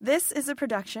This is a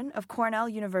production of Cornell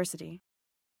University.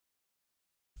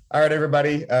 All right,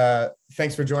 everybody.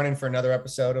 Thanks for joining for another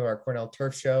episode of our Cornell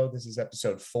Turf Show. This is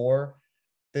episode 4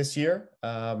 this year.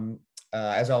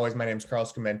 As always, my name is Carl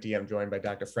Scamenti. I'm joined by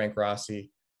Dr. Frank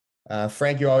Rossi.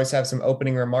 Frank, you always have some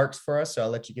opening remarks for us, so I'll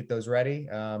let you get those ready.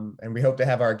 And we hope to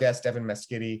have our guest, Evan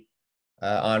Meschitti,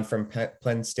 on from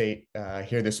Penn State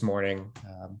here this morning.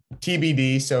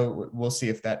 TBD, so we'll see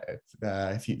if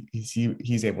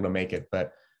he's able to make it.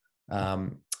 But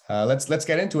let's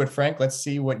get into it, Frank. Let's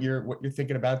see what you're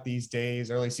thinking about these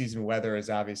days. Early season weather is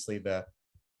obviously the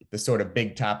sort of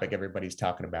big topic everybody's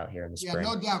talking about here in the spring.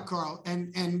 Yeah, no doubt, Carl.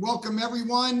 And welcome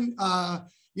everyone,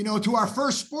 to our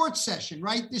first sports session,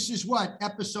 right? This is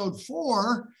episode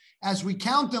 4 as we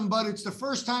count them, but it's the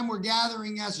first time we're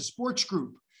gathering as a sports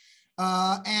group.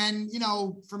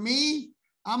 For me,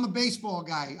 I'm a baseball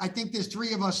guy. I think there's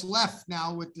 3 of us left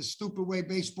now with the stupid way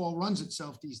baseball runs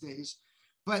itself these days.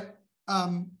 But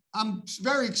I'm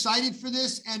very excited for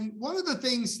this. And one of the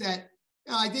things that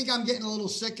I think I'm getting a little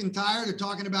sick and tired of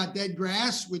talking about dead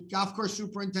grass with golf course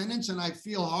superintendents. And I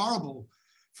feel horrible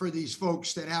for these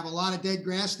folks that have a lot of dead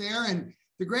grass there. And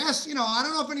the grass, I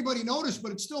don't know if anybody noticed,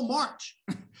 but it's still March.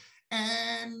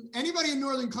 And anybody in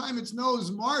northern climates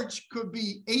knows March could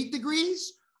be 8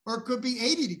 degrees or it could be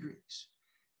 80 degrees.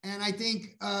 And I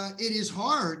think it is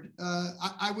hard.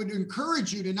 I would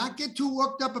encourage you to not get too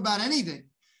worked up about anything,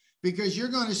 because you're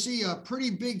going to see a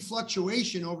pretty big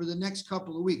fluctuation over the next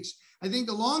couple of weeks. I think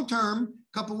the long-term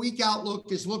couple-week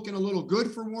outlook is looking a little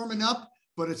good for warming up,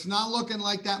 but it's not looking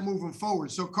like that moving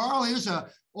forward. So, Carl, here's an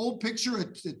old picture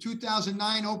at the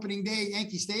 2009 opening day at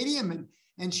Yankee Stadium,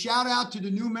 and shout out to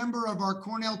the new member of our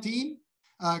Cornell team,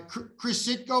 Chris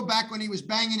Sitko. Back when he was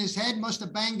banging his head, must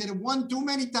have banged it one too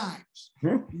many times.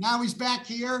 Now he's back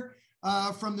here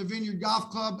from the Vineyard Golf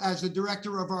Club as the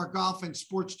director of our golf and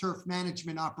sports turf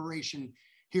management operation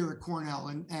here at Cornell.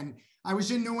 And I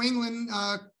was in New England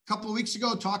a couple of weeks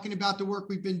ago talking about the work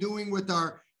we've been doing with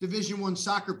our Division I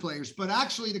soccer players. But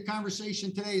actually, the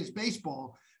conversation today is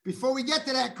baseball. Before we get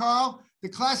to that, Carl, the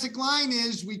classic line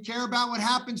is we care about what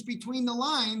happens between the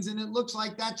lines, and it looks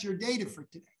like that's your data for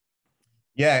today.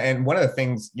 Yeah, and one of the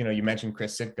things, you mentioned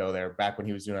Chris Sitko there back when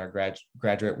he was doing our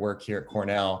graduate work here at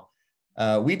Cornell.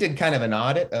 We did kind of an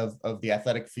audit of the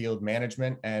athletic field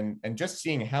management and just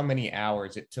seeing how many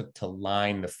hours it took to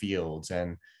line the fields,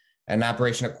 and an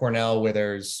operation at Cornell where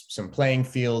there's some playing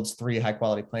fields, 3 high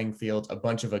quality playing fields, a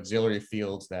bunch of auxiliary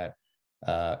fields that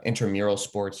intramural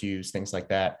sports use, things like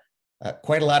that.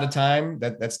 Quite a lot of time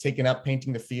that's taken up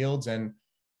painting the fields. And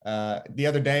the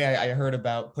other day I heard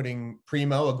about putting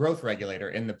Primo, a growth regulator,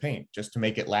 in the paint just to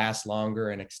make it last longer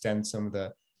and extend some of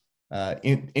the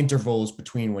intervals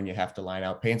between when you have to line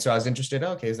out paint. So I was interested,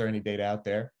 okay, is there any data out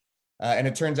there? And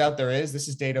it turns out there is. This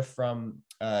is data from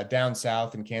down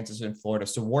south in Kansas and Florida,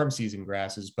 so warm season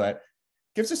grasses, but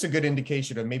gives us a good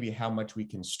indication of maybe how much we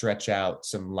can stretch out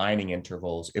some lining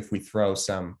intervals if we throw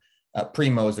some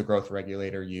Primo as the growth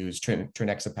regulator, use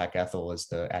trinexapac ethyl as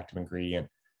the active ingredient.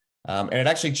 And it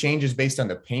actually changes based on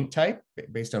the paint type,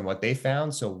 based on what they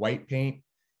found. So white paint,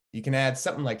 you can add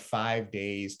something like 5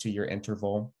 days to your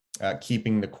interval,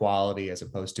 keeping the quality as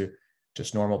opposed to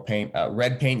just normal paint.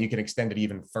 Red paint, you can extend it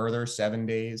even further, 7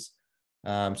 days.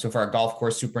 So for our golf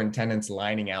course superintendents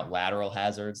lining out lateral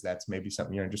hazards, that's maybe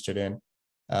something you're interested in.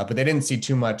 But they didn't see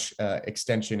too much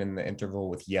extension in the interval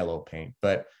with yellow paint.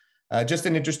 But just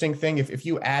an interesting thing, if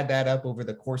you add that up over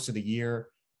the course of the year,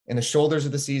 in the shoulders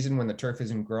of the season when the turf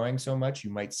isn't growing so much,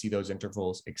 you might see those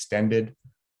intervals extended.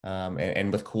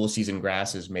 And with cool season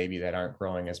grasses, maybe that aren't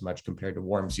growing as much compared to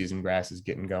warm season grasses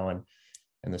getting going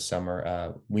in the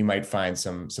summer, we might find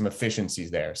some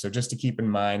efficiencies there. So just to keep in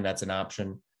mind, that's an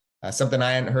option. Something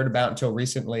I hadn't heard about until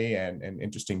recently, and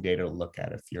interesting data to look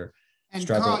at if you're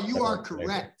struggling. Carl, you are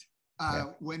correct.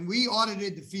 When we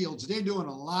audited the fields, they're doing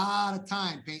a lot of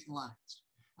time painting lines.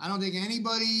 I don't think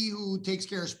anybody who takes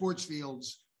care of sports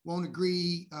fields won't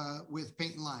agree with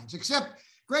painting lines, except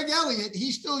Greg Elliott.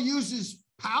 He still uses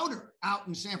powder out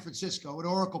in San Francisco at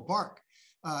Oracle Park.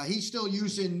 He's still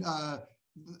using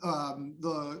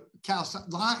the Cal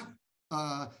line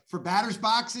for batters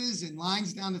boxes and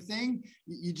lines down the thing.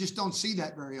 You just don't see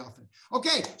that very often.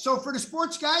 Okay, so for the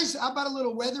sports guys, how about a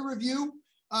little weather review?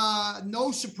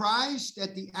 No surprise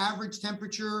that the average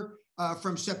temperature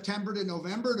from September to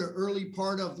November, the early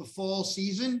part of the fall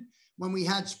season, when we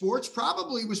had sports,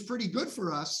 probably was pretty good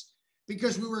for us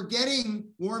because we were getting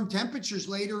warm temperatures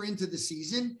later into the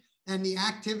season, and the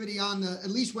activity on the,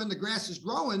 at least when the grass is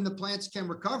growing, the plants can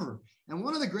recover. And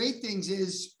one of the great things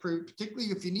is, particularly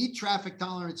if you need traffic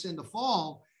tolerance in the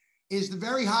fall, is the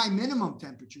very high minimum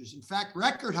temperatures. In fact,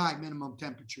 record high minimum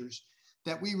temperatures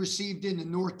that we received in the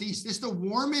Northeast. This is the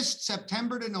warmest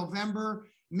September to November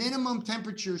minimum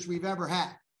temperatures we've ever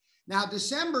had. Now,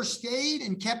 December stayed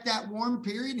and kept that warm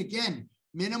period. Again,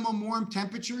 minimum warm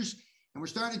temperatures. And we're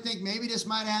starting to think maybe this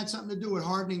might have had something to do with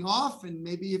hardening off. And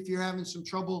maybe if you're having some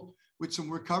trouble with some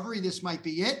recovery, this might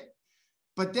be it.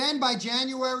 But then by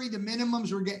January, the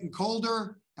minimums were getting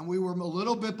colder and we were a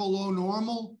little bit below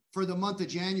normal for the month of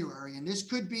January. And this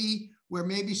could be where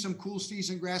maybe some cool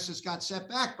season grasses got set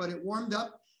back, but it warmed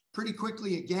up pretty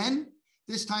quickly again,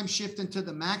 this time shifting to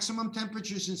the maximum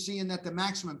temperatures and seeing that the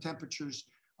maximum temperatures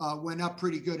went up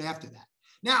pretty good after that.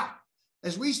 Now,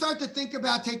 as we start to think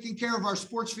about taking care of our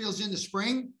sports fields in the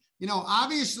spring, you know,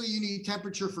 obviously you need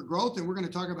temperature for growth, and we're going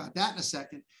to talk about that in a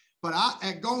second. But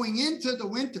going into the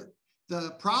winter,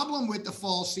 the problem with the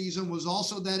fall season was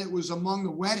also that it was among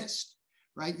the wettest,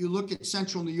 right? You look at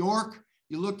central New York,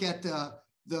 you look at the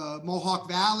Mohawk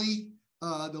Valley,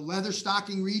 the leather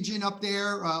stocking region up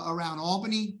there around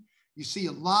Albany. You see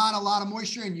a lot of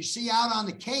moisture, and you see out on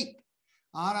the Cape,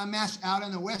 out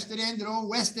on the western end of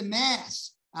Western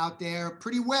Mass out there,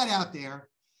 pretty wet out there.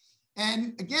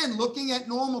 And again, looking at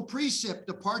normal precip,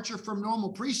 departure from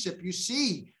normal precip, you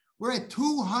see we're at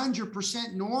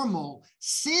 200% normal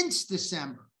since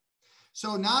December.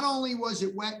 So not only was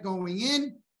it wet going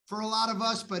in for a lot of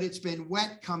us, but it's been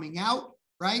wet coming out,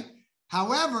 right?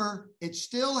 However, it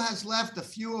still has left a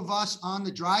few of us on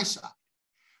the dry side,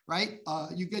 right?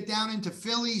 You get down into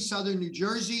Philly, southern New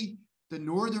Jersey, the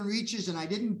northern reaches, and I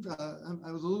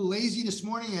was a little lazy this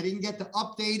morning. I didn't get the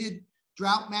updated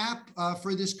drought map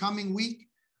for this coming week.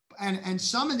 And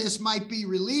some of this might be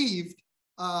relieved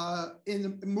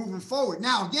moving forward.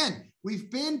 Now, again,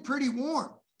 we've been pretty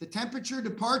warm. The temperature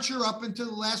departure up until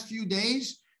the last few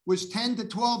days was 10 to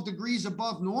 12 degrees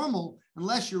above normal,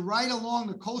 unless you're right along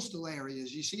the coastal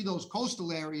areas. You see those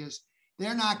coastal areas,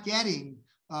 they're not getting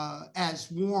as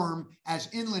warm as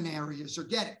inland areas are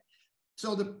getting.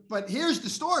 But here's the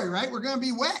story, right? We're going to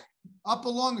be wet up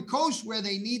along the coast where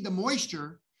they need the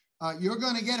moisture. You're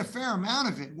going to get a fair amount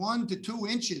of it, 1 to 2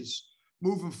 inches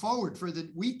moving forward for the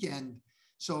weekend.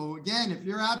 So again, if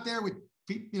you're out there with,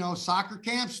 soccer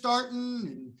camps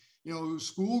starting and,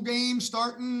 school games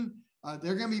starting,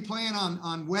 they're going to be playing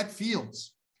on wet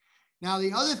fields. Now,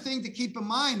 the other thing to keep in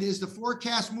mind is the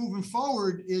forecast moving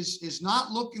forward is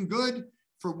not looking good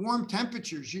for warm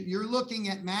temperatures. You're looking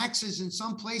at maxes in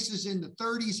some places in the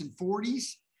 30s and 40s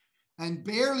and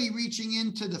barely reaching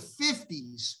into the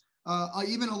 50s,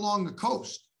 even along the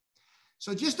coast.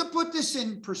 So just to put this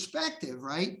in perspective,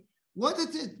 right? What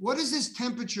does this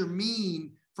temperature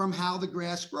mean from how the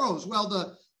grass grows?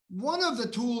 Well, one of the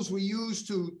tools we use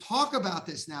to talk about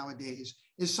this nowadays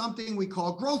is something we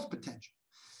call growth potential.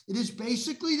 It is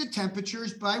basically the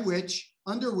temperatures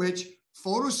under which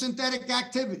photosynthetic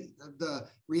activity, the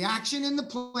reaction in the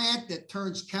plant that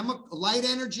turns light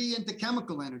energy into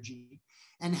chemical energy,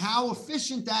 and how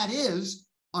efficient that is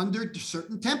under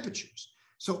certain temperatures.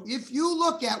 So if you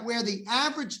look at where the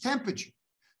average temperature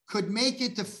could make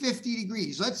it to 50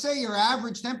 degrees, let's say your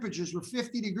average temperatures were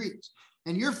 50 degrees,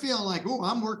 and you're feeling like, oh,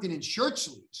 I'm working in shirt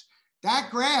sleeves, that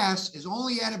grass is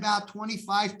only at about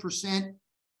 25%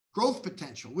 growth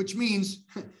potential, which means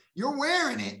you're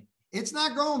wearing it. It's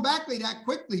not growing back that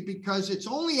quickly because it's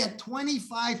only at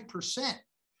 25%,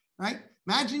 right?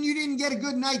 Imagine you didn't get a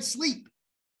good night's sleep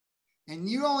and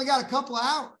you only got a couple of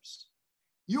hours.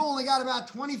 You only got about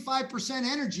 25%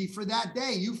 energy for that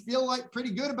day. You feel like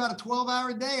pretty good about a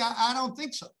 12-hour day? I don't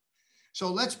think so. So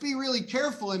let's be really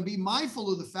careful and be mindful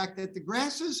of the fact that the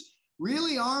grasses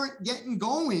really aren't getting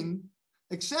going,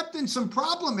 except in some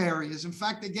problem areas. In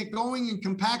fact, they get going and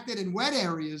compacted in wet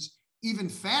areas even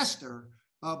faster.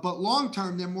 But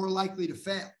long-term, they're more likely to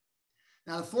fail.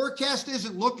 Now, the forecast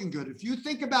isn't looking good. If you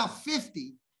think about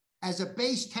 50 as a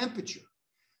base temperature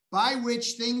by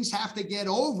which things have to get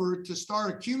over to start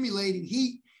accumulating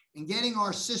heat and getting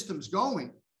our systems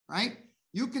going, right?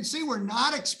 You can see we're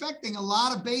not expecting a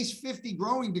lot of base 50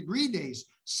 growing degree days,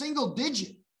 single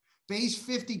digit base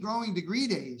 50 growing degree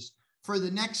days for the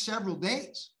next several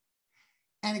days.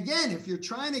 And again, if you're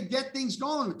trying to get things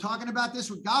going, we're talking about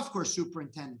this with golf course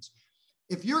superintendents.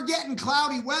 If you're getting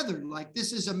cloudy weather, like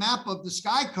this is a map of the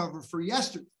sky cover for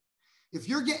yesterday. If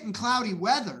you're getting cloudy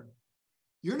weather,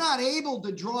 you're not able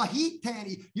to draw heat to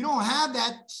any, you don't have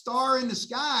that star in the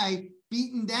sky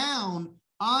beating down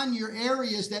on your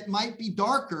areas that might be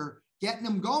darker, getting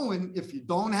them going if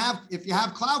you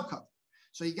have cloud cover.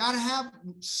 So you got to have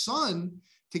sun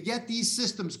to get these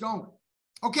systems going.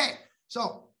 Okay,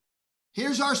 so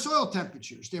here's our soil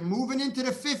temperatures. They're moving into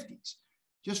the 50s.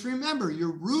 just remember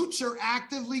your roots are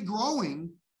actively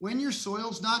growing when your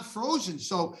soil's not frozen.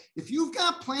 So if you've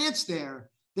got plants there,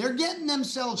 they're getting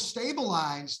themselves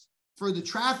stabilized for the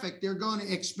traffic they're going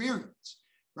to experience,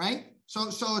 right? So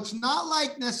it's not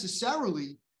like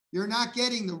necessarily you're not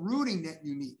getting the rooting that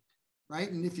you need,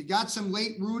 right? And if you got some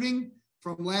late rooting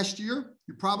from last year,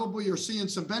 you probably are seeing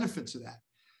some benefits of that.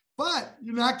 But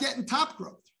you're not getting top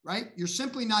growth, right? You're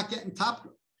simply not getting top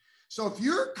growth. So if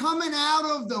you're coming out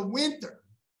of the winter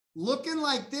looking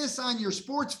like this on your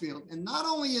sports field, and not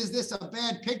only is this a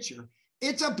bad picture,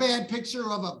 it's a bad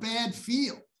picture of a bad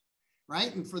field,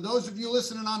 right? And for those of you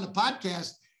listening on the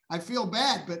podcast, I feel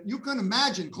bad, but you can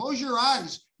imagine, close your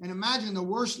eyes and imagine the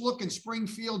worst looking spring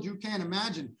field you can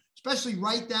imagine, especially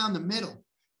right down the middle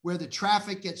where the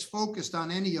traffic gets focused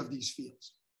on any of these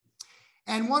fields.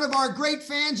 And one of our great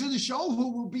fans of the show,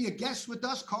 who will be a guest with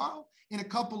us, Carl, in a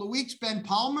couple of weeks, Ben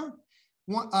Palmer,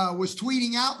 was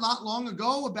tweeting out not long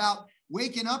ago about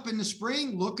waking up in the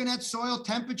spring, looking at soil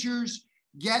temperatures,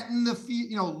 getting the,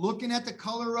 looking at the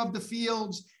color of the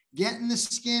fields, getting the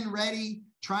skin ready,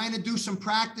 trying to do some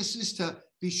practices to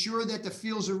be sure that the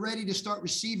fields are ready to start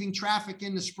receiving traffic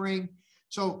in the spring.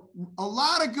 So a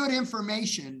lot of good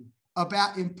information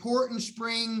about important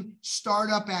spring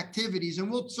startup activities. And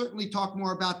we'll certainly talk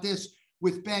more about this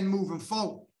with Ben moving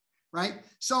forward, right?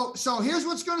 So here's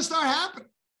what's going to start happening.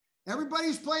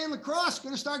 Everybody's playing lacrosse,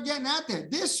 going to start getting out there.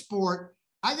 This sport,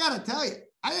 I got to tell you,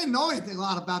 I didn't know anything a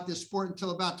lot about this sport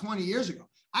until about 20 years ago.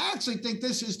 I actually think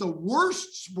this is the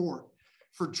worst sport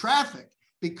for traffic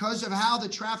because of how the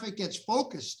traffic gets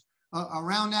focused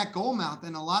around that goal mouth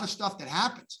and a lot of stuff that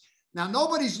happens. Now,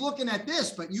 nobody's looking at this,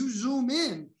 but you zoom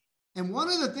in. And one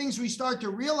of the things we start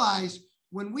to realize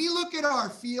when we look at our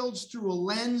fields through a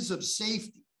lens of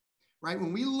safety, right?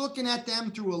 When we're looking at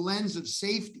them through a lens of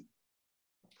safety,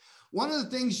 one of the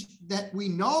things that we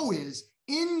know is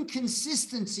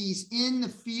inconsistencies in the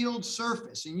field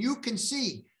surface. And you can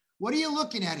see, what are you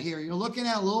looking at here? You're looking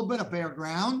at a little bit of bare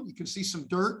ground. You can see some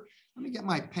dirt. Let me get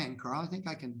my pen, Carl. I think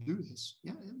I can do this.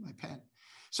 Yeah, my pen.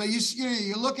 So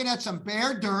you're looking at some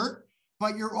bare dirt,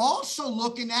 but you're also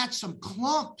looking at some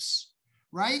clumps,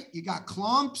 right? You got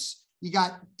clumps, you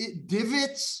got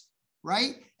divots,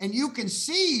 right? And you can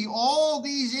see all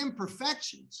these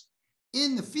imperfections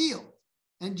in the field.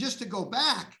 And just to go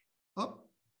back, up.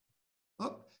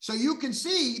 So you can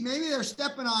see maybe they're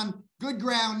stepping on good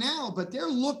ground now, but they're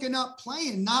looking up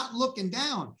playing, not looking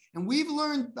down. And we've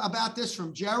learned about this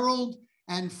from Gerald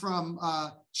and from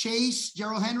Chase,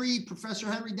 Gerald Henry,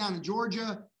 Professor Henry down in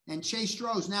Georgia, and Chase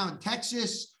Stroh's now in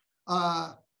Texas,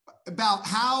 about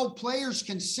how players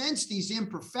can sense these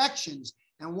imperfections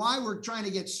and why we're trying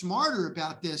to get smarter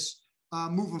about this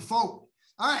moving forward.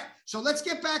 All right, so let's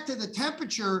get back to the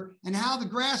temperature and how the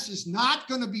grass is not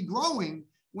going to be growing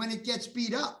when it gets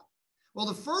beat up. Well,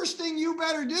 the first thing you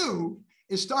better do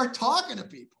is start talking to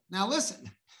people. Now, listen,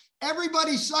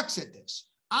 everybody sucks at this.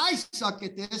 I suck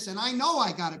at this, and I know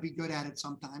I got to be good at it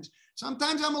sometimes.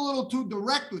 Sometimes I'm a little too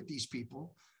direct with these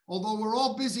people. Although we're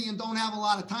all busy and don't have a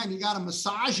lot of time, you got to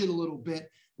massage it a little bit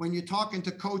when you're talking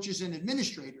to coaches and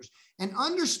administrators and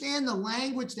understand the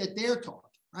language that they're talking.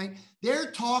 Right?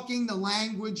 They're talking the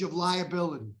language of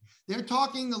liability. They're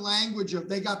talking the language of,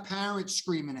 they got parents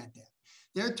screaming at them.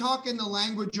 They're talking the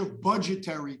language of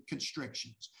budgetary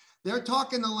constrictions. They're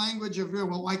talking the language of,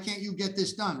 well, why can't you get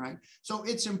this done, right? So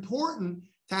it's important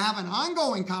to have an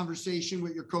ongoing conversation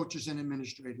with your coaches and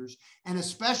administrators, and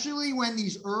especially when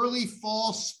these early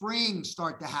fall springs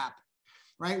start to happen,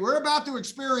 right? We're about to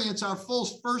experience our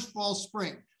first fall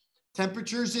spring.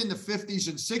 Temperatures in the 50s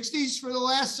and 60s for the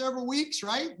last several weeks,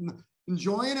 right?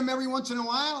 Enjoying them every once in a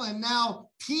while. And now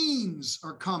teens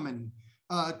are coming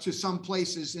to some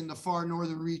places in the far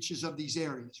northern reaches of these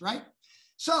areas, right?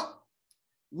 So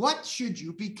what should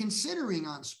you be considering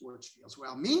on sports fields?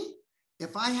 Well, me,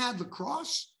 if I had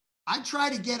lacrosse, I'd try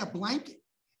to get a blanket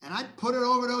and I'd put it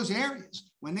over those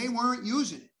areas when they weren't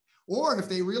using it. Or if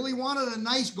they really wanted a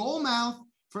nice goal mouth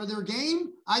for their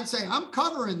game, I'd say, I'm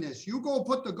covering this. You go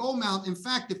put the goal mouth. In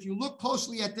fact, if you look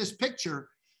closely at this picture,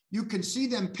 you can see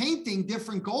them painting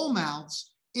different goal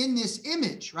mouths in this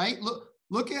image, right?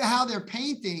 Look at how they're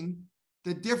painting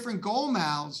the different goal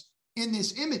mouths in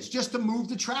this image just to move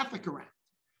the traffic around,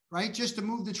 right? Just to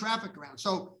move the traffic around.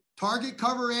 So target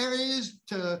cover areas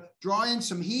to draw in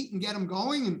some heat and get them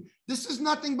going. And this is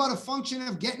nothing but a function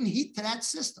of getting heat to that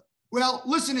system. Well,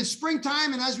 listen, it's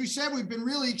springtime, and as we said, we've been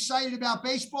really excited about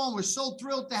baseball, and we're so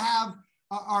thrilled to have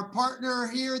our partner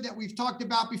here that we've talked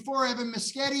about before, Evan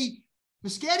Moschetti,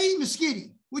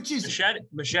 which is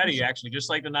Machete, actually, just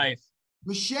like the knife.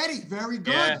 Machete, very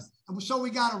good. Yeah. So we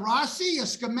got a Rossi, a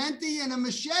Scamenti, and a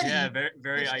Machete. Yeah,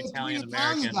 very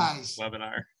Italian-American guys.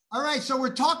 webinar. All right, so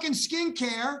we're talking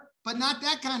skincare, but not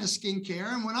that kind of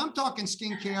skincare. And when I'm talking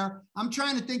skincare, I'm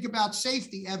trying to think about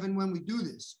safety, Evan, when we do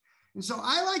this. And so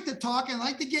I like to talk and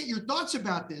like to get your thoughts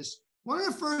about this. One of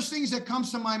the first things that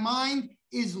comes to my mind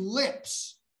is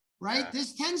lips, right? Yeah.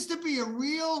 This tends to be a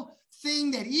real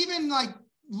thing that even like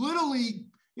Little League,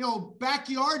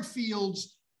 backyard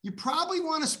fields, you probably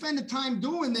want to spend the time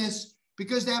doing this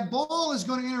because that ball is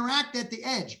going to interact at the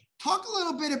edge. Talk a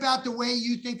little bit about the way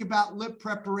you think about lip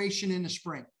preparation in the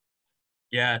spring.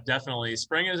 Yeah, definitely.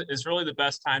 Spring is really the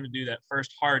best time to do that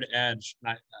first hard edge.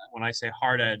 When I say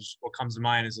hard edge, what comes to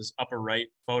mind is this upper right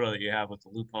photo that you have with the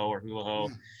Lupo or Hula Ho.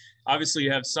 Yeah. Obviously,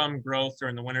 you have some growth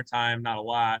during the wintertime, not a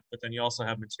lot, but then you also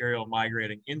have material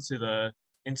migrating into that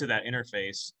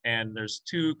interface. And there's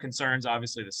two concerns,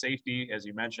 obviously the safety, as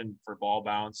you mentioned, for ball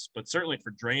bounce, but certainly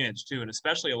for drainage too, and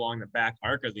especially along the back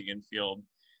arc of the infield.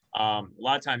 A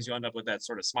lot of times you end up with that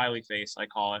sort of smiley face, I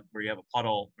call it, where you have a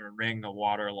puddle or a ring of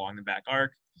water along the back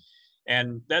arc.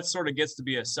 And that sort of gets to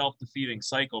be a self-defeating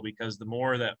cycle because the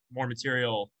more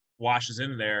material washes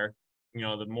in there,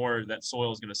 the more that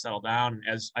soil is going to settle down.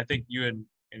 As I think you and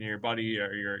your buddy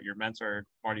or your mentor,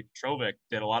 Marty Petrovic,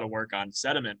 did a lot of work on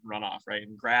sediment runoff, right?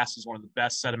 And grass is one of the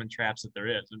best sediment traps that there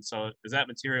is. And so as that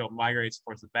material migrates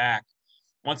towards the back,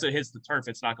 once it hits the turf,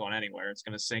 it's not going anywhere. It's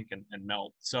going to sink and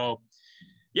melt. So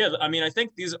yeah, I mean, I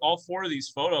think all four of these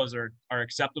photos are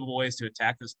acceptable ways to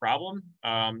attack this problem.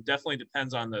 Definitely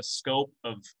depends on the scope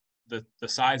of the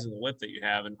size of the lip that you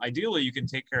have. And ideally, you can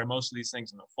take care of most of these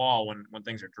things in the fall when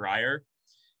things are drier.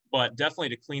 But definitely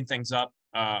to clean things up,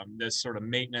 this sort of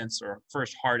maintenance or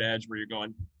first hard edge where you're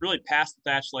going really past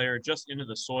the thatch layer, just into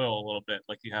the soil a little bit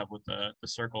like you have with the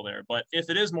circle there. But if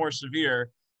it is more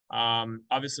severe,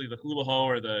 obviously the Hula Ho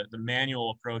or the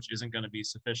manual approach isn't going to be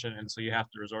sufficient. And so you have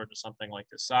to resort to something like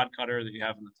the sod cutter that you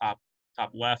have in the top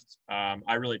left.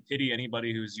 I really pity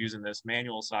anybody who's using this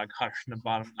manual sod cutter in the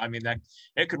bottom. I mean, that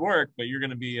it could work, but you're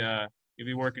going to be, you'll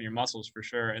be working your muscles for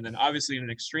sure. And then obviously in an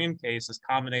extreme case, this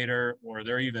Combinator, or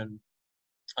they're even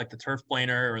like the turf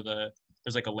planer, or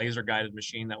there's like a laser guided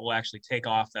machine that will actually take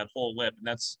off that whole lip. And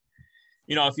that's,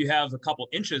 if you have a couple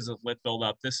inches of lip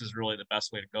buildup, this is really the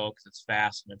best way to go because it's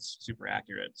fast and it's super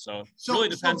accurate. So it really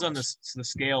depends on the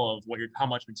scale of how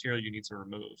much material you need to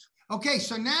remove. Okay,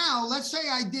 so now let's say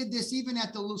I did this even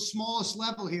at the smallest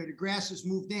level here. The grass has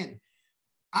moved in.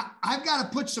 I've got to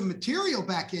put some material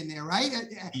back in there, right?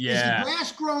 Yeah. Is the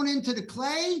grass grown into the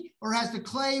clay, or has the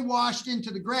clay washed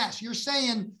into the grass? You're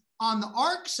saying on the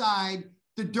arc side,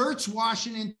 the dirt's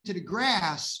washing into the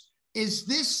grass. Is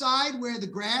this side where the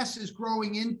grass is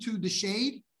growing into the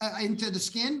shade, into the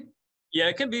skin? Yeah,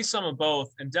 it can be some of both.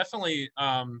 And definitely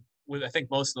I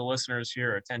think most of the listeners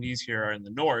here, attendees here, are in the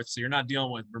north. So you're not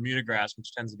dealing with Bermuda grass,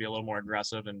 which tends to be a little more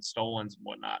aggressive, and stolons and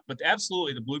whatnot. But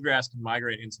absolutely, the bluegrass can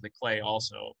migrate into the clay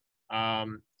also.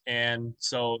 And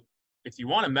so if you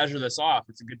want to measure this off,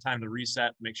 it's a good time to reset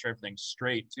and make sure everything's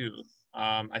straight too.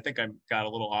 I think I got a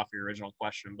little off your original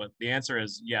question, but the answer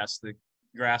is yes, the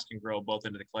grass can grow both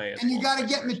into the clay. And you got to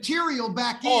get material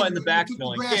back in. Oh, and the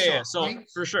backfilling. Yeah. So right?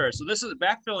 For sure. So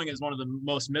backfilling is one of the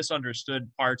most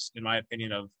misunderstood parts, in my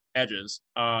opinion, of edges.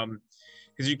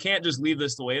 Because you can't just leave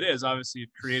this the way it is. Obviously,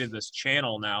 you've created this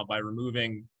channel now by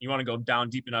removing, you want to go down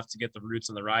deep enough to get the roots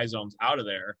and the rhizomes out of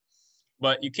there.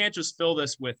 But you can't just fill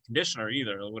this with conditioner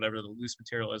either, or whatever the loose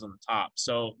material is on the top.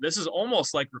 So this is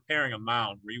almost like repairing a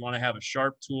mound, where you want to have a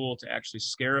sharp tool to actually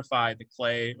scarify the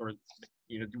clay, or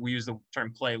we use the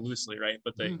term clay loosely, right?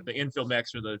 But the infill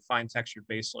mix, or the fine textured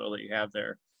base soil that you have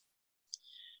there.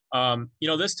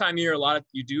 This time of year,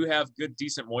 you do have good,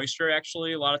 decent moisture,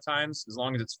 actually, a lot of times, as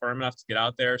long as it's firm enough to get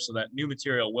out there, so that new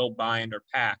material will bind or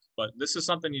pack. But this is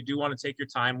something you do want to take your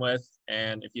time with.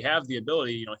 And if you have the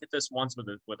ability, hit this once with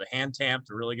a hand tamp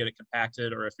to really get it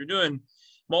compacted. Or if you're doing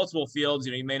multiple fields,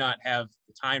 you may not have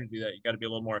the time to do that. You got to be a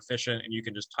little more efficient, and you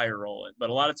can just tire roll it. But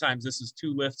a lot of times this is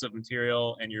 2 lifts of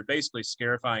material, and you're basically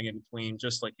scarifying in between,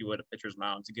 just like you would a pitcher's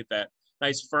mound, to get that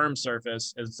nice firm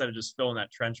surface instead of just filling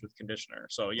that trench with conditioner.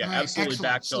 So yeah, right, absolutely.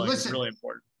 Excellent. Backfilling is really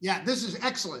important. Yeah, this is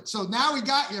excellent. So now we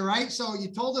got you, right? So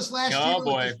you told us last year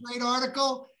with this great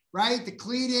article, right? The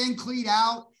cleat in, cleat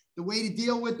out, the way to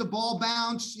deal with the ball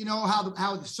bounce,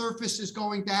 how the surface is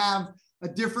going to have a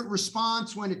different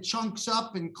response when it chunks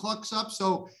up and clucks up.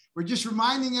 So we're just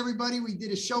reminding everybody, we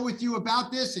did a show with you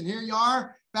about this, and here you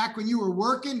are back when you were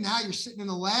working. Now you're sitting in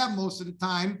the lab most of the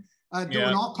time,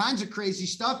 doing all kinds of crazy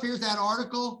stuff. Here's that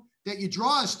article that you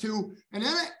draw us to. And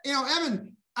then,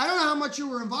 Evan, I don't know how much you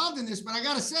were involved in this, but I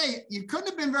got to say, you couldn't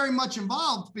have been very much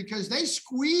involved because they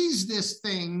squeezed this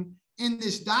thing in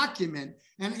this document.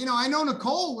 And, you know, I know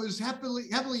Nicole was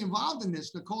heavily involved in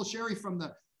this, Nicole Sherry from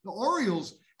the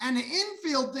Orioles. And the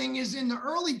infield thing is in the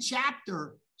early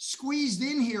chapter, squeezed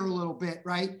in here a little bit,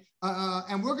 right?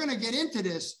 And we're going to get into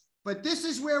this. But this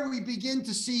is where we begin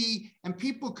to see, and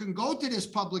people can go to this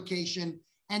publication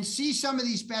and see some of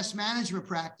these best management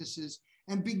practices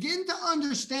and begin to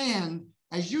understand,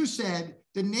 as you said,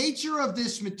 the nature of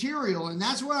this material. And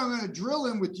that's what I'm going to drill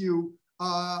in with you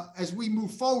as we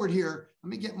move forward here. Let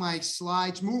me get my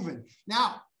slides moving.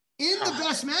 Now, in the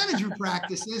best management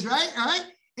practices, right? All right.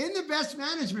 In the best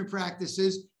management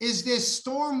practices is this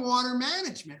stormwater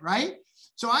management, right?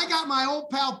 So I got my old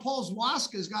pal, Paul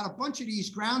Zwaska's got a bunch of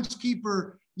these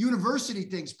groundskeeper university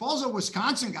things. Paul's a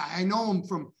Wisconsin guy. I know him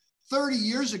from 30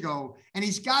 years ago, and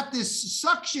he's got this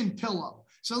suction pillow.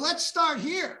 So let's start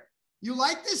here. You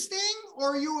like this thing,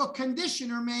 or are you a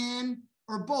conditioner man,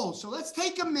 or both? So let's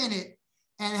take a minute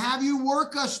and have you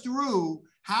work us through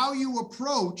how you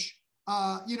approach,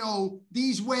 you know,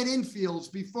 these wet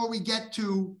infields before we get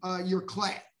to your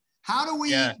clay. How do we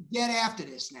get after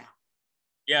this now?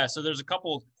 Yeah, so there's a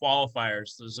couple of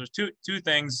qualifiers. There's two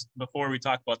things before we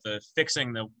talk about the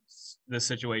fixing the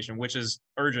situation, which is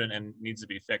urgent and needs to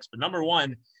be fixed. But number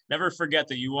one, never forget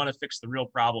that you want to fix the real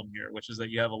problem here, which is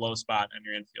that you have a low spot in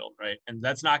your infield, right? And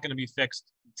that's not going to be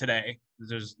fixed today.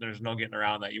 There's no getting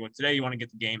around that. Today you want to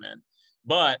get the game in,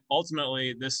 but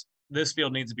ultimately this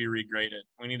field needs to be regraded.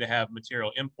 We need to have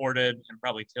material imported and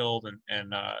probably tilled.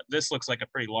 And this looks like a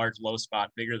pretty large low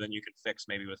spot, bigger than you could fix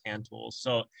maybe with hand tools.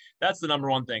 So that's the number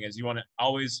one thing, is you want to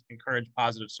always encourage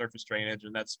positive surface drainage.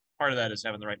 And that's part of that is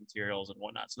having the right materials and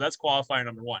whatnot. So that's qualifier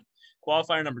number one.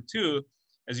 Qualifier number two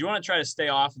is you want to try to stay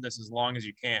off of this as long as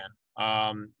you can.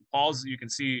 Paul's, you can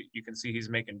see he's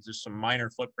making just some minor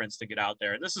footprints to get out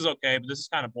there. This is okay, but this is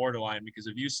kind of borderline, because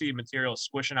if you see material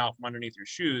squishing out from underneath your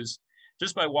shoes,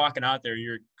 just by walking out there,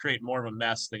 you're creating more of a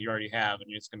mess than you already have, and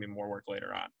it's going to be more work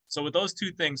later on. So with those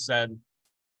two things said,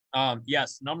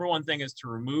 yes, number one thing is to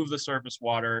remove the surface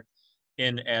water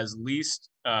in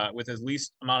with as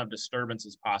least amount of disturbance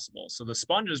as possible. So the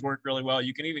sponges work really well.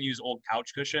 You can even use old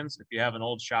couch cushions. If you have an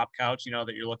old shop couch, you know,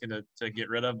 that you're looking to get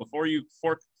rid of, before you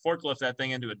forklift that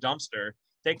thing into a dumpster,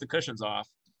 take the cushions off.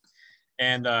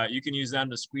 And you can use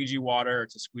them to squeegee water,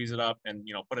 to squeeze it up and,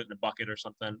 you know, put it in a bucket or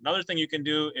something. Another thing you can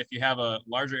do, if you have a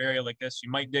larger area like this,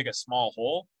 you might dig a small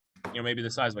hole, you know, maybe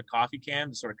the size of a coffee can,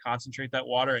 to sort of concentrate that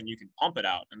water, and you can pump it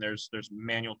out. And there's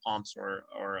manual pumps or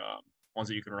ones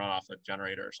that you can run off a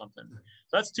generator or something.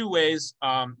 So that's two ways.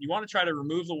 You want to try to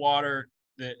remove the water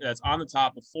that's on the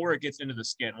top before it gets into the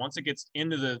skin. Once it gets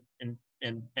into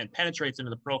and penetrates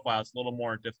into the profile, it's a little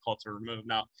more difficult to remove.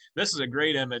 Now, this is a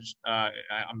great image.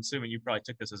 I'm assuming you probably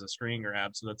took this as a screen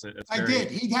grab, so I did.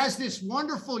 He has this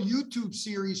wonderful YouTube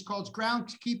series called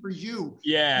Groundskeeper U.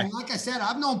 Yeah. And like I said,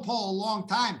 I've known Paul a long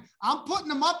time. I'm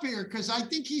putting him up here because I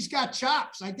think he's got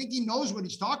chops. I think he knows what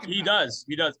he's talking about.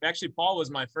 He does. Actually, Paul was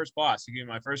my first boss. He gave me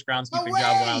my first groundskeeping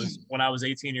job when I was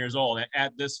 18 years old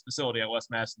at this facility at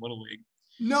West Madison Little League.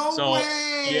 No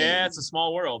way. Yeah, it's a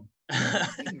small world.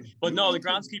 But no, the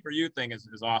groundskeeper U thing is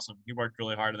awesome. He worked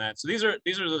really hard on that. So these are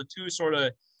the two sort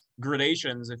of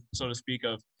gradations, if so to speak,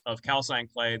 of calcine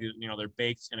clay. You know, they're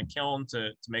baked in a kiln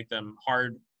to make them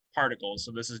hard particles.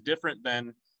 So this is different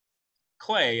than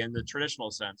clay in the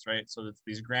traditional sense, right? So that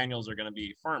these granules are going to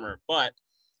be firmer. But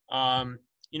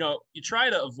you know, you try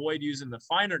to avoid using the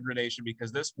finer gradation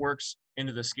because this works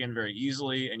into the skin very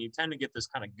easily, and you tend to get this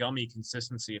kind of gummy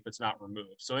consistency if it's not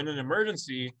removed. So in an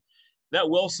emergency, that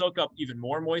will soak up even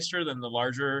more moisture than the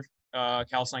larger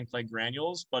calcine clay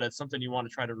granules, but it's something you want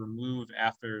to try to remove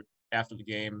after the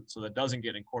game so that doesn't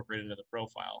get incorporated into the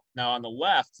profile. Now on the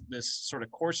left, this sort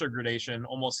of coarser gradation,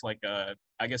 almost like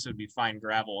I guess it would be fine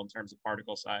gravel in terms of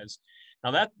particle size.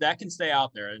 Now that can stay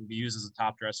out there and be used as a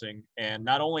top dressing. And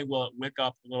not only will it wick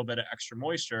up a little bit of extra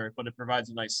moisture, but it provides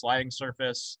a nice sliding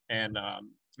surface and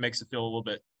makes it feel a little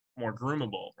bit more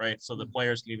groomable, right? So the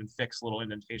players can even fix little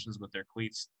indentations with their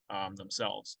cleats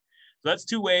themselves. So that's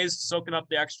two ways, soaking up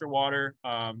the extra water,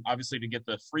 obviously to get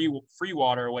the free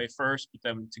water away first, but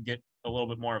then to get a little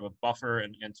bit more of a buffer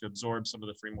and to absorb some of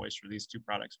the free moisture. These two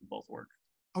products will both work.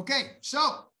 Okay,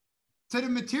 so to the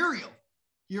material.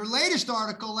 Your latest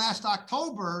article last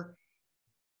October,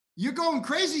 you're going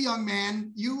crazy, young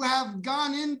man. You have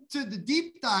gone into the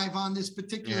deep dive on this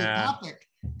particular topic,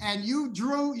 and you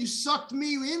sucked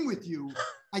me in with you.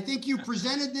 I think you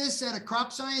presented this at a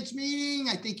crop science meeting.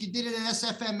 I think you did it at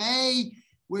SFMA,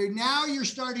 where now you're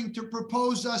starting to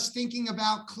propose us thinking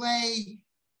about clay,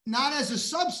 not as a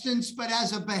substance, but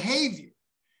as a behavior.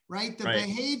 right? The Right.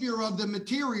 behavior of the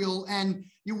material. And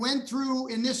you went through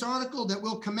in this article that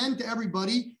we'll commend to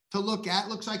everybody to look at.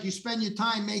 Looks like you spend your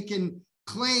time making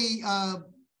clay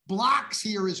blocks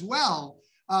here as well.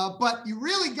 But you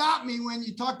really got me when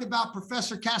you talked about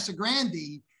Professor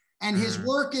Casagrande and his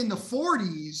work in the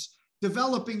 40s,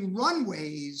 developing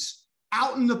runways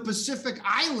out in the Pacific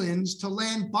Islands to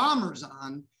land bombers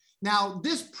on. Now,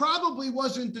 this probably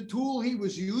wasn't the tool he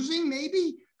was using,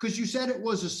 maybe, because you said it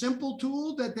was a simple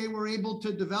tool that they were able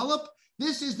to develop.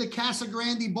 This is the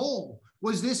Casagrande Bowl.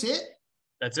 Was this it?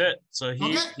 That's it. So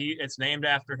it's named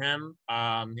after him.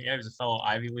 He was a fellow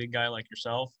Ivy League guy like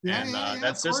yourself.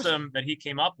 That system that he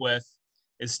came up with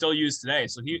is still used today.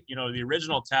 So the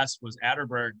original test was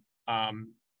Atterberg,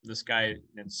 this guy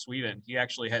in Sweden. He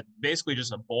actually had basically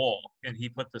just a bowl, and he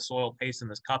put the soil paste in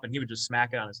this cup, and he would just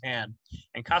smack it on his hand.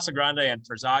 And Casagrande and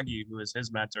Terzaghi, who is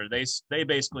his mentor, they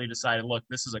basically decided, look,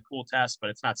 this is a cool test, but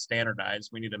it's not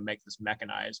standardized. We need to make this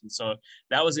mechanized. And so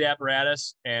that was the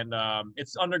apparatus, and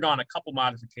it's undergone a couple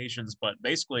modifications, but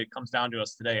basically it comes down to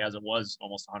us today as it was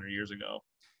almost 100 years ago.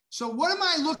 So what am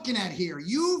I looking at here?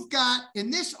 You've got,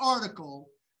 in this article,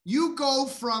 you go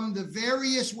from the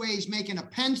various ways making a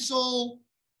pencil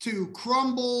to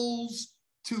crumbles,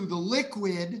 to the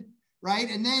liquid, right?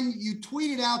 And then you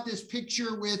tweeted out this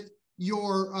picture with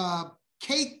your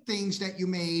cake things that you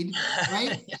made,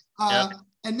 right? Yep.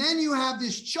 And then you have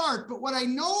this chart. But what I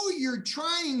know you're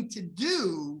trying to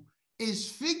do is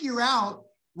figure out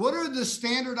what are the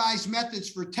standardized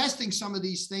methods for testing some of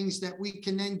these things that we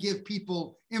can then give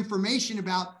people information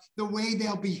about the way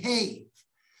they'll behave.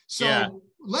 So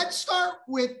let's start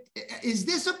with, is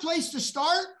this a place to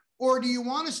start? Or do you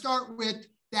want to start with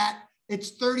that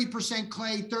it's 30%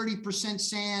 clay, 30%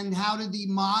 sand? How do the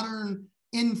modern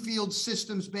infield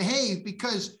systems behave?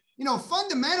 Because,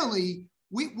 fundamentally,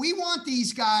 we want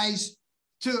these guys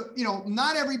to,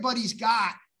 not everybody's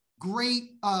got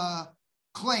great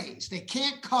clays. They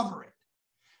can't cover it,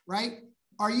 right?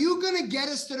 Are you going to get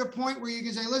us to the point where you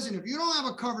can say, listen, if you don't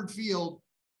have a covered field,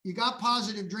 you got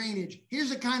positive drainage,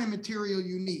 here's the kind of material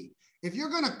you need. If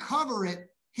you're going to cover it,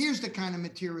 here's the kind of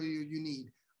material you need.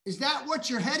 Is that what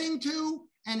you're heading to?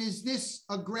 And is this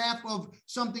a graph of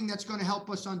something that's going to help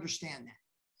us understand that?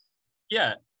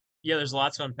 Yeah, there's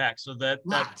lots to unpack. So that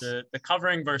the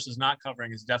covering versus not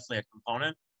covering is definitely a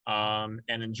component.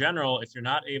 And in general, if you're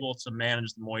not able to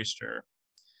manage the moisture,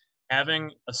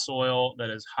 having a soil that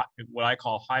is what I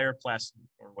call higher plastic,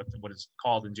 or what is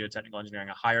called in geotechnical engineering,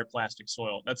 a higher plastic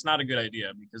soil, that's not a good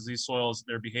idea, because these soils,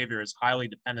 their behavior is highly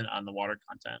dependent on the water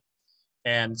content.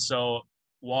 And so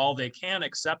while they can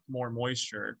accept more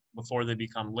moisture before they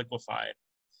become liquefied,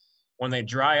 when they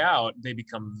dry out, they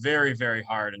become very, very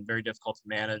hard and very difficult to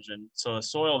manage. And so a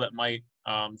soil that might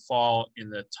fall in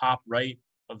the top right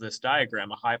of this diagram,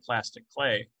 a high plastic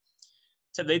clay,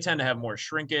 they tend to have more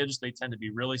shrinkage. They tend to be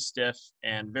really stiff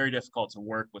and very difficult to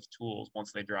work with tools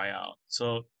once they dry out.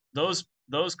 So those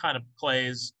kind of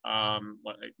clays,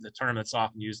 the term that's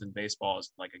often used in baseball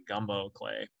is like a gumbo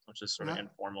clay, which is sort of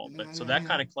informal. But so that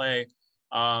kind of clay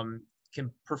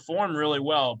can perform really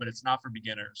well, but it's not for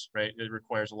beginners, right? It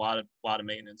requires a lot of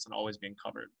maintenance and always being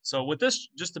covered. So with this,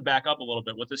 just to back up a little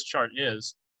bit, what this chart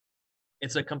is,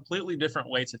 it's a completely different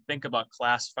way to think about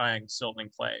classifying silt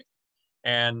and clay.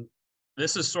 And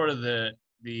this is sort of the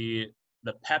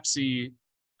Pepsi.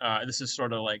 This is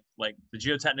sort of like the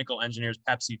geotechnical engineer's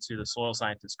Pepsi to the soil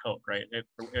scientist's Coke, right?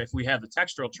 If we have the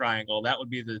textural triangle, that would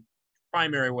be the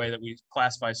primary way that we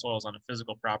classify soils on a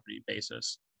physical property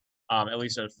basis, at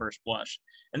least at first blush.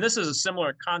 And this is a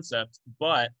similar concept,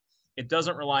 but it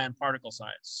doesn't rely on particle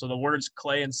size. So the words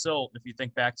clay and silt, if you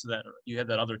think back to that, you had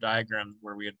that other diagram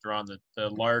where we had drawn the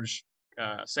large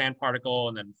sand particle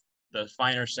and then the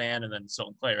finer sand and then silt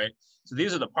and clay, right? So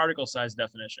these are the particle size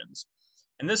definitions.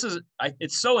 And this is,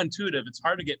 it's so intuitive, it's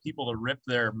hard to get people to rip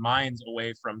their minds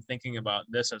away from thinking about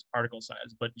this as particle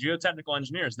size. But geotechnical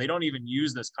engineers, they don't even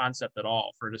use this concept at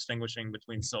all for distinguishing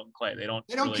between silt and clay. They don't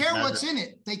really care what's in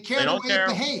it. They care the way it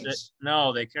behaves.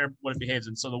 They care what it behaves.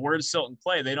 And so the words silt and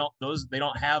clay, they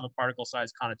don't have a particle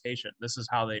size connotation. This is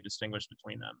how they distinguish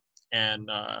between them. And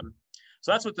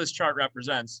so that's what this chart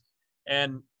represents.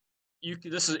 And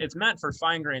it's meant for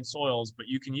fine-grained soils, but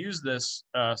you can use this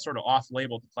sort of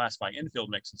off-label to classify infield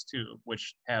mixes too,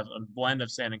 which have a blend of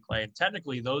sand and clay. And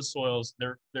technically, those soils,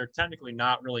 they're technically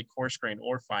not really coarse-grained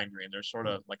or fine-grained. They're sort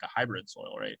of like a hybrid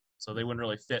soil, right? So they wouldn't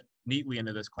really fit neatly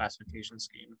into this classification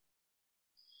scheme.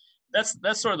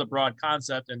 That's sort of the broad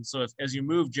concept. And so as you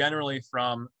move generally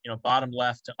from bottom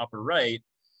left to upper right,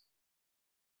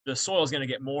 the soil is going to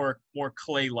get more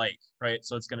clay-like, right?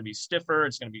 So it's going to be stiffer,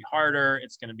 it's going to be harder,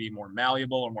 it's going to be more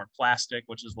malleable or more plastic,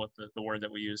 which is what the word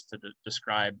that we use to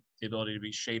describe the ability to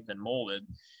be shaped and molded.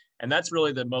 And that's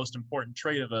really the most important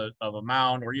trait of a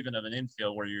mound or even of an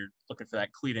infield, where you're looking for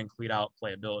that cleat in, cleat out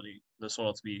playability, the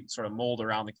soil to be sort of mold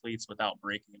around the cleats without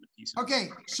breaking into pieces. Okay,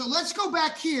 so let's go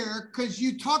back here, because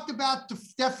you talked about the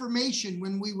deformation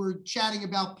when we were chatting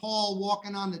about Paul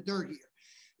walking on the dirt here.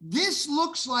 This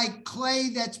looks like clay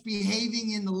that's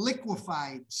behaving in the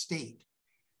liquefied state,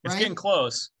 right? It's getting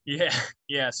close. Yeah.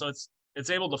 Yeah. So it's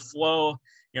able to flow.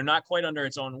 You're not quite under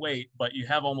its own weight, but you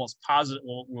have almost positive,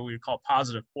 what we call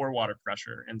positive pore water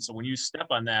pressure. And so when you step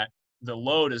on that, the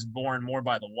load is borne more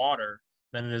by the water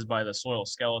than it is by the soil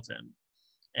skeleton.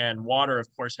 And water, of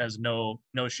course, has no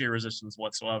shear resistance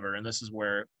whatsoever. And this is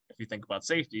where, if you think about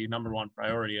safety, number one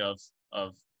priority of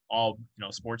all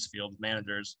sports field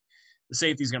managers, the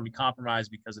safety is going to be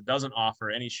compromised because it doesn't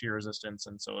offer any shear resistance,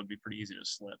 and so it'd be pretty easy to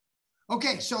slip.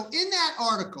 Okay, so in that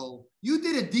article, you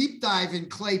did a deep dive in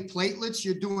clay platelets.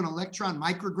 You're doing electron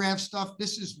micrograph stuff.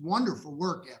 This is wonderful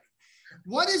work, Evan.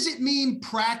 What does it mean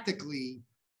practically?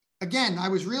 Again, I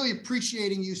was really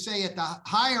appreciating you say at the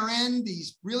higher end,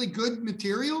 these really good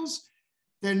materials,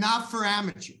 they're not for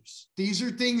amateurs. These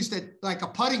are things that, like a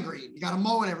putting green, you got to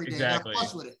mow it every day. Exactly. You got to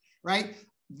fuss with it, right?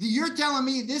 You're telling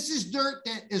me this is dirt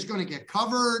that is going to get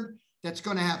covered, that's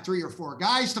going to have 3 or 4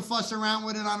 guys to fuss around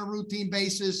with it on a routine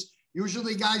basis.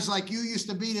 Usually guys like you used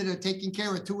to be that are taking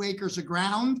care of 2 acres of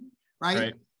ground,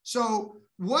 right? So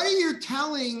what are you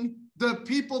telling the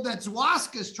people that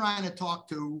Zwaska's trying to talk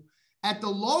to at the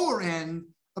lower end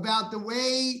about the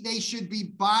way they should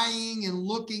be buying and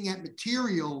looking at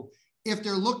material if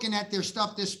they're looking at their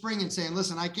stuff this spring and saying,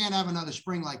 listen, I can't have another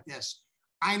spring like this.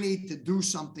 I need to do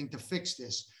something to fix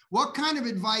this. What kind of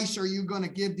advice are you going to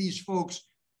give these folks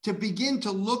to begin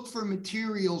to look for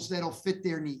materials that'll fit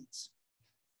their needs?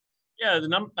 Yeah,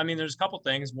 there's a couple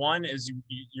things. One is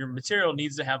your material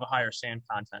needs to have a higher sand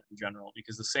content in general,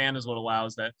 because the sand is what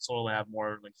allows that soil to have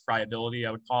more like friability,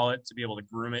 I would call it, to be able to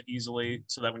groom it easily,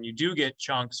 so that when you do get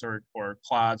chunks or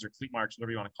clods or cleat marks,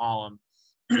 whatever you want to call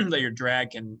them, that your drag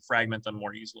can fragment them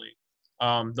more easily.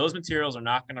 Those materials are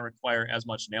not going to require as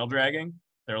much nail dragging.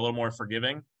 They're a little more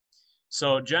forgiving.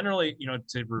 So generally,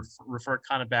 to refer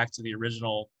kind of back to the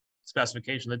original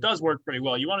specification, that does work pretty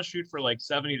well. You want to shoot for like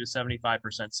 70 to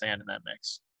 75% sand in that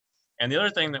mix. And the other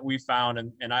thing that we found,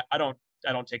 and I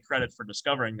don't take credit for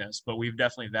discovering this, but we've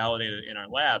definitely validated it in our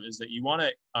lab, is that you want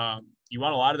a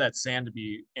lot of that sand to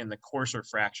be in the coarser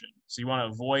fraction. So you want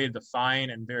to avoid the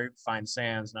fine and very fine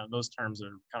sands. Now those terms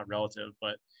are kind of relative,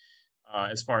 but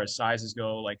as far as sizes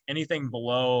go, like anything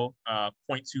below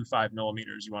 0.25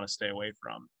 millimeters, you want to stay away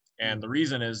from. And the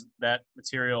reason is that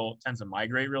material tends to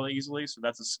migrate really easily. So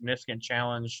that's a significant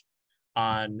challenge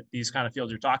on these kind of fields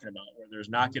you're talking about, where there's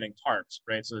not getting tarps,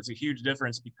 right? So it's a huge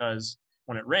difference, because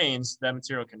when it rains, that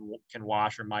material can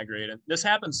wash or migrate. And this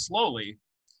happens slowly,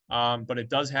 but it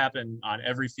does happen on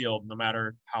every field, no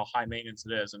matter how high maintenance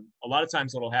it is. And a lot of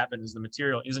times what will happen is the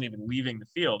material isn't even leaving the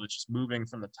field. It's just moving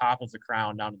from the top of the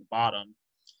crown down to the bottom.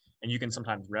 And you can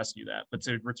sometimes rescue that. But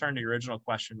to return to your original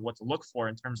question, what to look for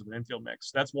in terms of an infield mix,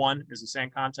 that's one, is the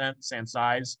sand content, sand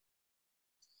size,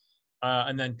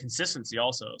 and then consistency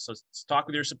also. So talk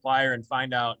with your supplier and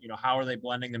find out, how are they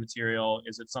blending the material?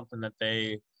 Is it something that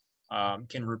they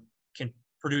can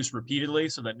produce repeatedly,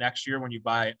 so that next year when you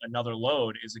buy another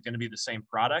load, is it going to be the same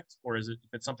product? Or is it,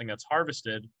 if it's something that's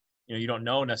harvested, you don't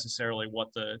know necessarily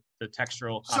what the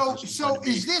textural composition is going to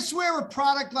be. Is this where a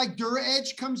product like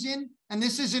DuraEdge comes in? And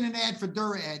this isn't an ad for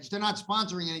DuraEdge. They're not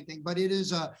sponsoring anything, but it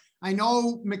is I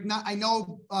know McKnight,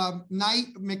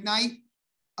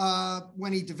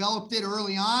 when he developed it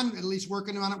early on, at least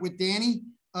working on it with Danny,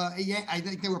 I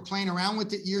think they were playing around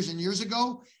with it years and years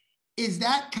ago. Is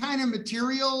that kind of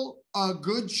material a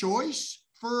good choice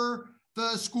for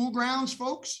the school grounds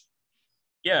folks?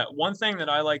 Yeah, one thing that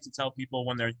I like to tell people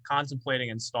when they're contemplating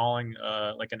installing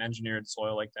like an engineered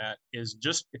soil like that is,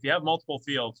 just if you have multiple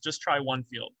fields, just try one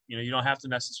field. You don't have to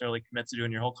necessarily commit to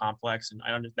doing your whole complex, and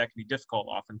I know that can be difficult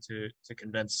often to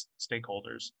convince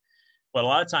stakeholders. But a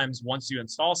lot of times, once you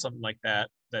install something like that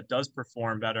does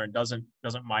perform better and doesn't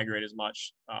migrate as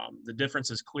much, the difference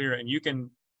is clear, and you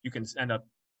can end up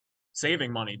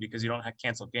saving money because you don't have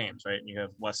canceled games, right? And you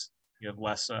have less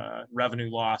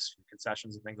revenue loss from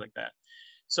concessions and things like that.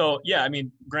 So yeah,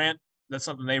 Grant, that's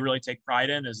something they really take pride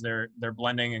in, is their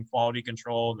blending and quality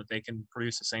control, that they can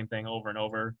produce the same thing over and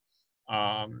over.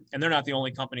 And they're not the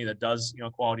only company that does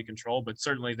quality control, but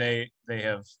certainly they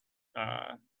have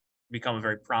become a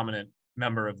very prominent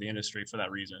member of the industry for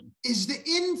that reason. Is the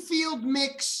infield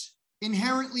mix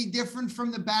inherently different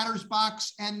from the batter's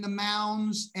box and the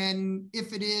mounds? And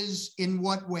if it is, in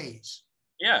what ways?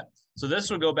 Yeah. So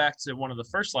this would go back to one of the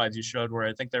first slides you showed where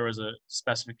I think there was a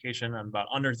specification on about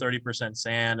under 30%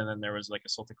 sand, and then there was like a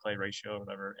silt to clay ratio or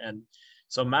whatever. And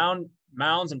so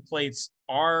mounds and plates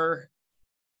are,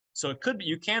 so it could be,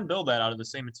 you can build that out of the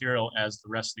same material as the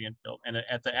rest of the infield. And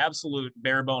at the absolute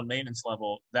bare bone maintenance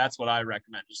level, that's what I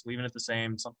recommend. Just leaving it the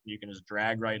same, something you can just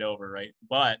drag right over, right?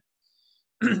 But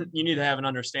you need to have an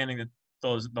understanding that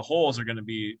the holes are going to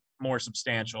be more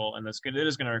substantial, and it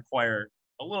is going to require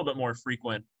a little bit more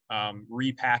frequent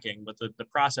repacking, but the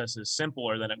process is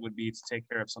simpler than it would be to take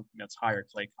care of something that's higher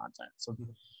clay content. So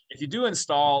if you do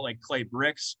install like clay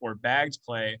bricks or bagged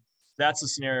clay, that's a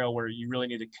scenario where you really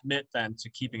need to commit then to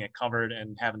keeping it covered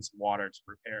and having some water to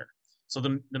repair. So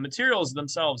the materials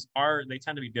themselves they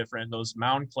tend to be different. Those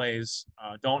mound clays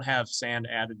don't have sand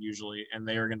added usually, and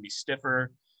they are going to be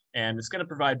stiffer, and it's going to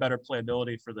provide better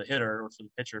playability for the hitter or for the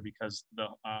pitcher because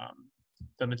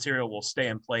the material will stay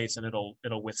in place and it'll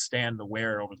withstand the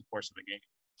wear over the course of the game.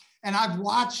 And I've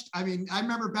watched, I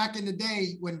remember back in the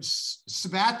day when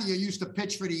Sabathia used to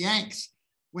pitch for the Yanks,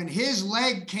 when his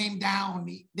leg came down,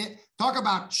 talk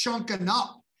about chunking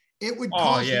up, it would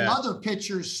cause the other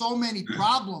pitchers so many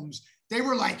problems. They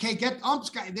were like, hey, get umps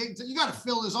guy. You got to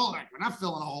fill this hole. Like, we're not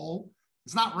filling a hole.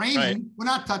 It's not raining. Right. We're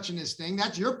not touching this thing.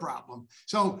 That's your problem.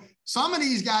 So some of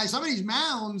these guys, some of these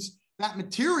mounds, that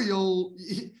material,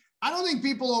 I don't think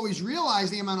people always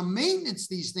realize the amount of maintenance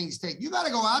these things take. You got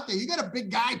to go out there. You got a big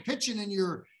guy pitching in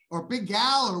or big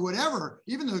gal or whatever.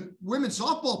 Even the women's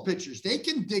softball pitchers, they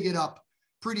can dig it up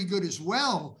pretty good as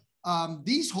well.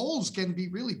 These holes can be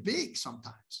really big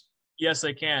sometimes. Yes,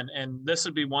 they can. And this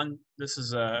would be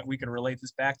we can relate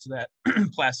this back to that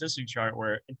plasticity chart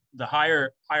where the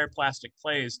higher plastic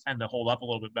clays tend to hold up a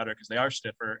little bit better because they are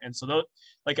stiffer. And so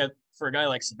for a guy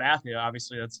like Sabathia,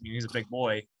 obviously he's a big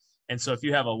boy. And so if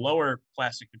you have a lower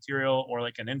plastic material or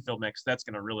like an infill mix, that's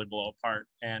going to really blow apart.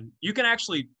 And you can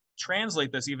actually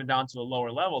translate this even down to a lower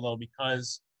level though,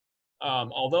 because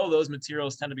although those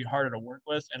materials tend to be harder to work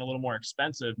with and a little more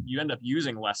expensive, you end up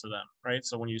using less of them, right?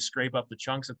 So when you scrape up the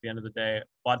chunks at the end of the day,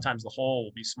 a lot of times the hole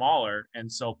will be smaller.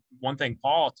 And so one thing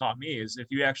Paul taught me is if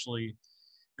you actually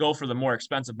go for the more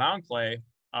expensive mound clay,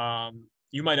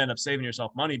 you might end up saving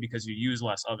yourself money because you use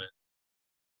less of it.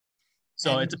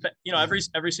 So it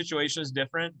depends, every situation is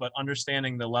different, but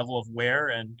understanding the level of wear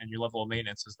and your level of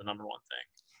maintenance is the number one thing.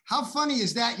 How funny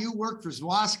is that you work for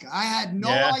Zwaska? I had no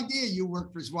idea you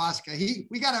worked for Zwaska.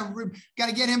 We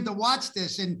gotta get him to watch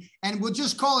this, and we'll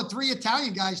just call it three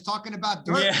Italian guys talking about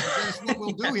dirt. Yeah. That's what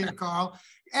we'll do here, Carl.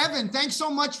 Evan, thanks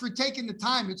so much for taking the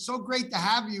time. It's so great to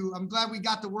have you. I'm glad we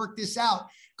got to work this out.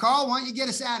 Carl, why don't you get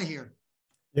us out of here?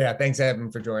 Yeah, thanks,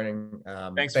 Evan, for joining.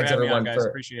 Thanks for having me on, guys.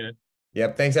 Appreciate it.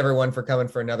 Yep. Thanks everyone for coming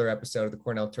for another episode of the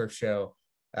Cornell Turf Show.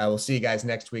 We'll see you guys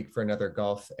next week for another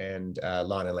golf and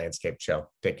lawn and landscape show.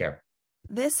 Take care.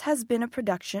 This has been a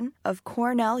production of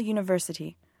Cornell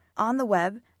University, on the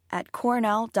web at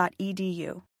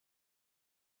cornell.edu.